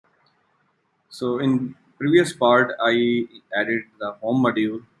So in previous part, I added the home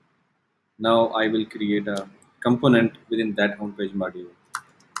module. Now I will create a component within that home page module.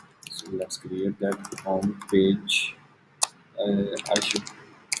 So let's create that home page. I should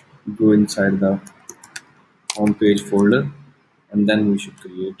go inside the home page folder, and then we should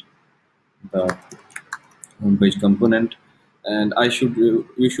create the home page component. And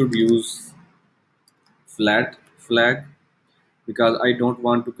you should use flat flag because I don't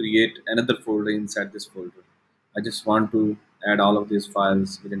want to create another folder inside this folder. I just want to add all of these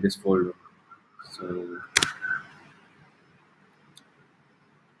files within this folder. So,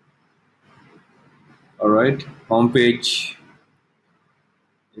 all right, home page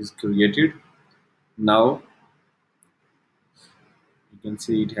is created. Now you can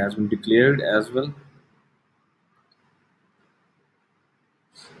see it has been declared as well.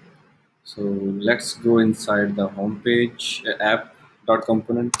 So let's go inside the home page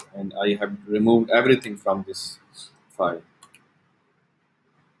app.component, and I have removed everything from this file.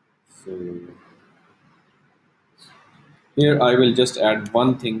 So here I will just add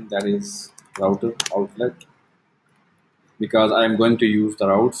one thing, that is router outlet, because I am going to use the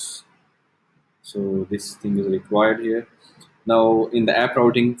routes. So this thing is required here. Now in the app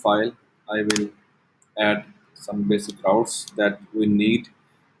routing file, I will add some basic routes that we need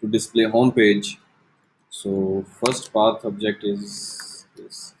to display home page. So first path object is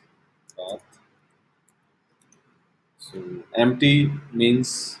this path. So empty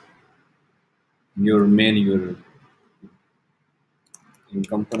means your main URL. In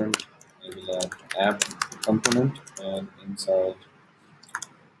component, I will add app component, and inside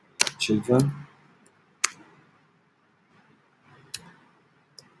children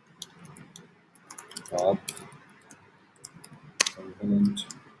path component.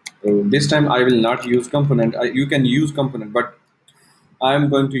 So this time I will not use component. You can use component, but I am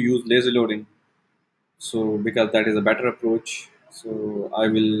going to use lazy loading. So because that is a better approach. So I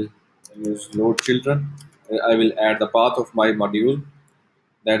will use loadChildren. I will add the path of my module,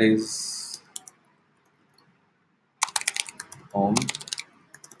 that is home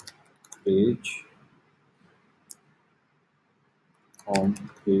page home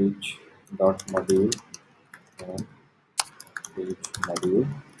page dot module home page module.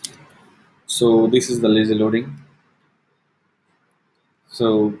 So this is the lazy loading.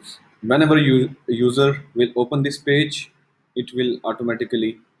 So whenever user will open this page, it will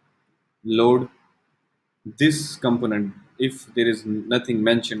automatically load this component if there is nothing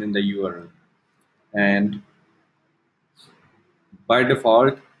mentioned in the URL. And by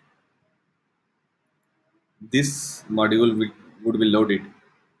default, this module would be loaded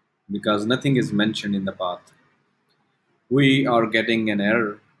because nothing is mentioned in the path. We are getting an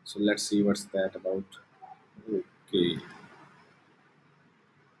error, so let's see what's that about. Okay,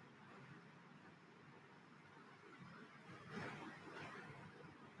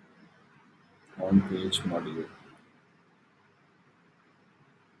 home page module.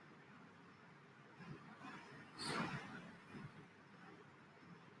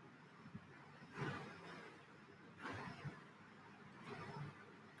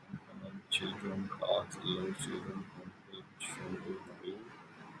 Children path, load children, home page module.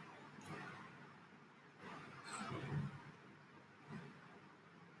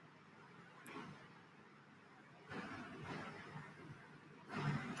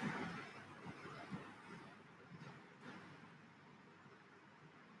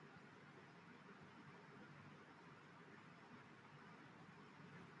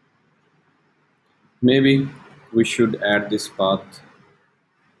 Maybe we should add this path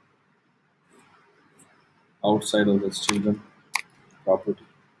outside of this children property.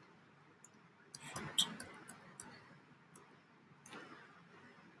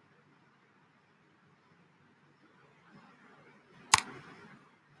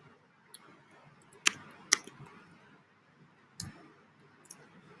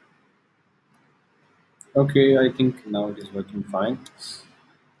 Okay, I think now it is working fine.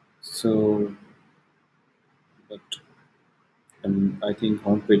 So, but I think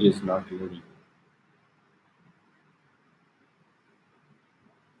home page is not loading.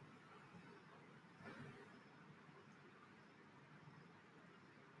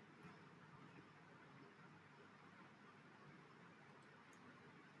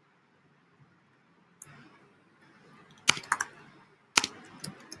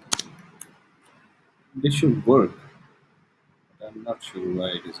 This should work, but I'm not sure why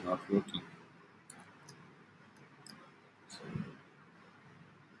it is not working.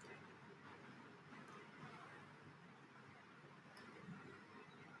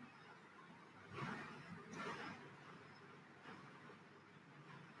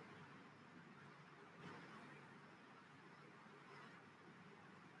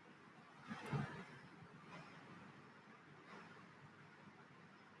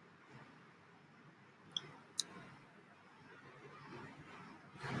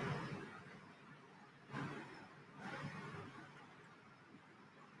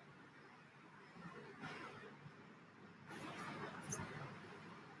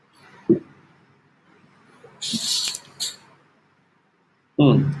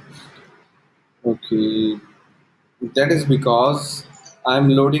 Hmm. Okay, that is because I'm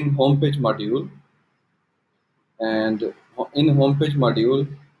loading homepage module, and in homepage module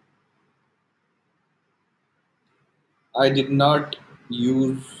I did not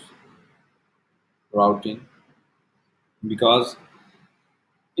use routing, because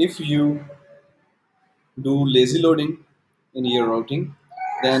if you do lazy loading in your routing,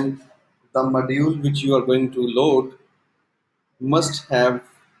 then the module which you are going to load must have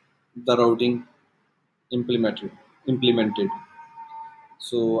the routing implemented.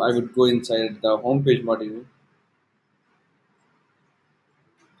 So I would go inside the homepage module.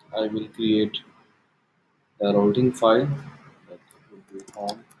 I will create the routing file. That will be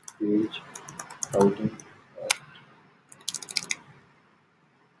home page routing.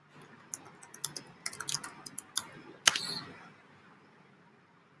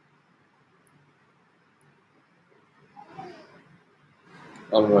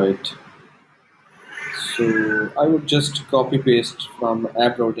 All right. So I would just copy paste from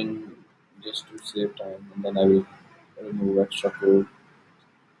app routing just to save time, and then I will remove extra code.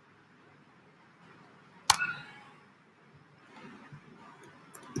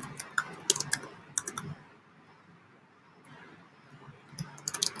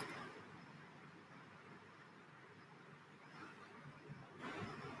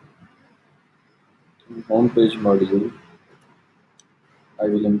 In homepage module, I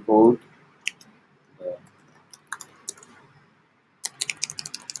will import the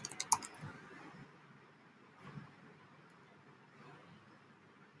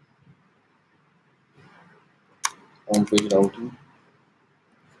homepage routing.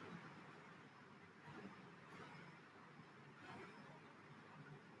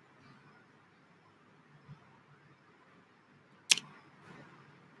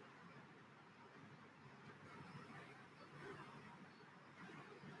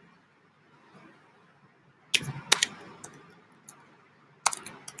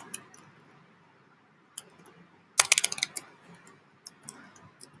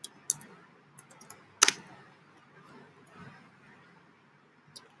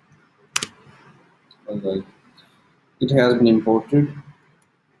 Alright, it has been imported.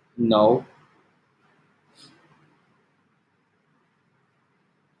 Now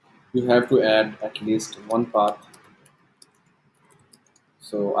you have to add at least one path.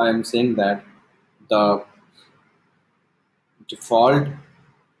 So I am saying that the default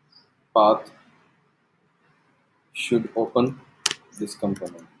path should open this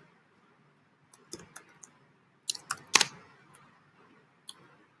component.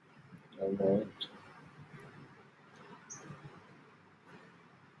 Alright.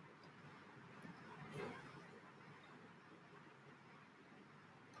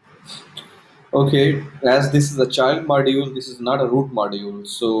 Okay, as this is a child module, this is not a root module.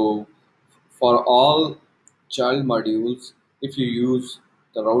 So for all child modules, if you use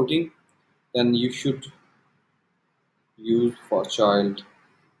the routing, then you should use for child.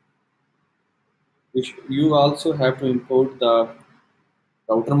 You also have to import the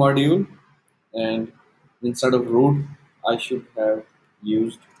router module, and instead of root, I should have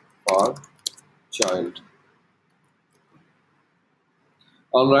used for child.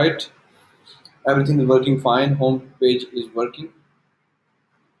 All right, everything is working fine. Home page is working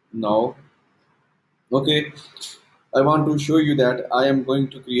now. Okay, I want to show you that I am going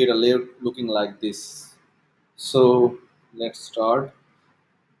to create a layer looking like this. So let's start.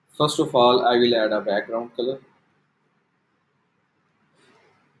 First of all, I will add a background color.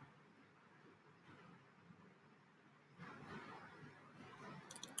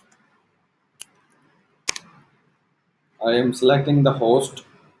 I am selecting the host,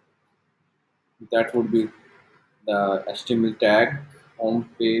 that would be the HTML tag, home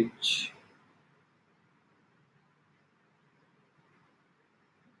page,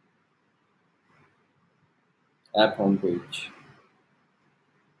 app home page.